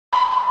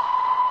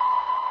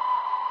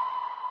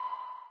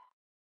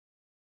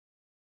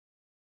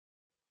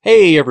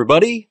Hey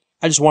everybody!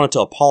 I just wanted to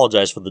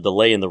apologize for the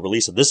delay in the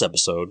release of this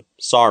episode,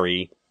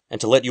 sorry,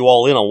 and to let you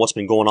all in on what's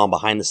been going on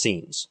behind the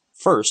scenes.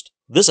 First,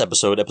 this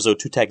episode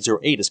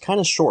 2-08, is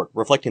kinda short,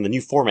 reflecting the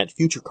new format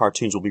future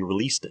cartoons will be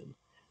released in.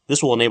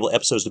 This will enable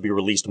episodes to be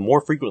released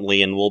more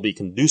frequently and will be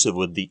conducive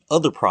with the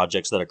other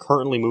projects that are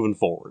currently moving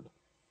forward.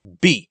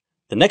 B.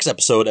 The next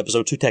episode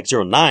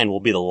 2-09, will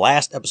be the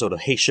last episode of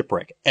Hey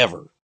Shipwreck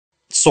ever.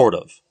 Sort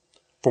of.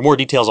 For more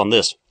details on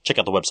this, check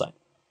out the website.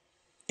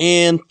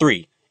 And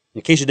 3. In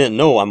case you didn't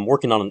know, I'm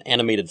working on an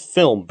animated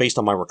film based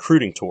on my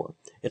recruiting tour.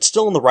 It's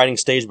still in the writing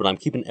stage, but I'm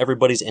keeping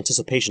everybody's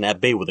anticipation at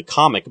bay with a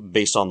comic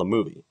based on the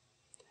movie.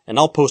 And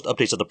I'll post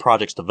updates of the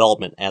project's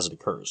development as it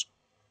occurs.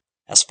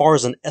 As far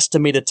as an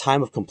estimated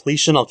time of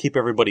completion, I'll keep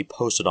everybody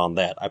posted on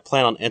that. I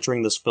plan on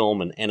entering this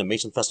film in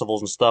animation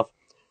festivals and stuff,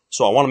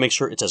 so I want to make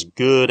sure it's as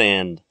good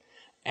and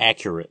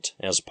accurate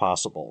as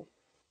possible.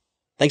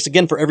 Thanks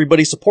again for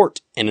everybody's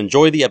support, and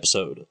enjoy the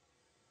episode.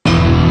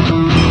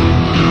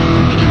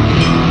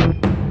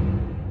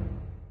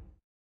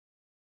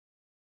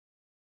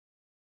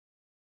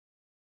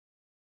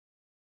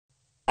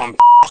 I'm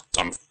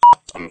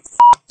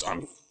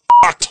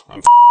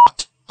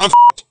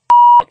fucked.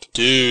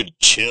 Dude,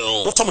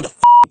 chill. Don't tell me to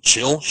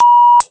chill.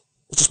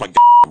 It's just my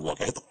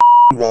luck. I hit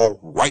the wall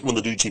right when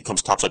the dude chief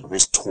comes topside with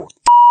his torque.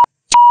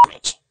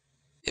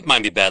 It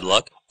might be bad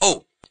luck.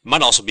 Oh, it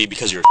might also be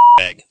because you're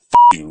a bag.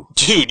 You.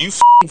 Dude, you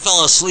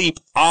fell asleep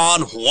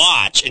on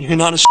watch and you're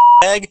not a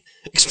bag?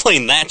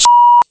 Explain that.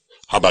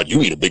 How about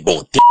you eat a big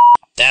bowl of dick?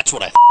 That's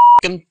what I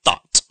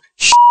thought.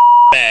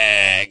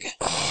 Bag.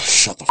 Oh,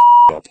 shut the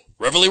up.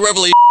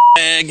 Reveille,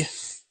 bag.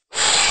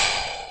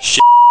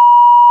 Shit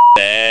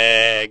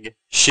bag.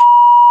 Shit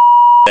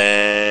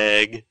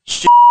bag.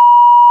 Shit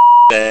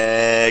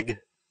bag.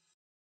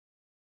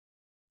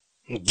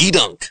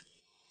 Geedunk.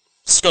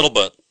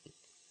 Scuttlebutt.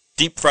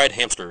 Deep fried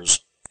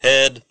hamsters.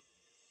 Head.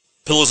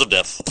 Pillows of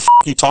death. What the f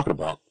are you talking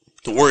about?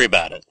 Don't worry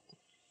about it.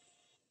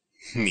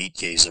 Meat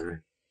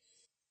gazer.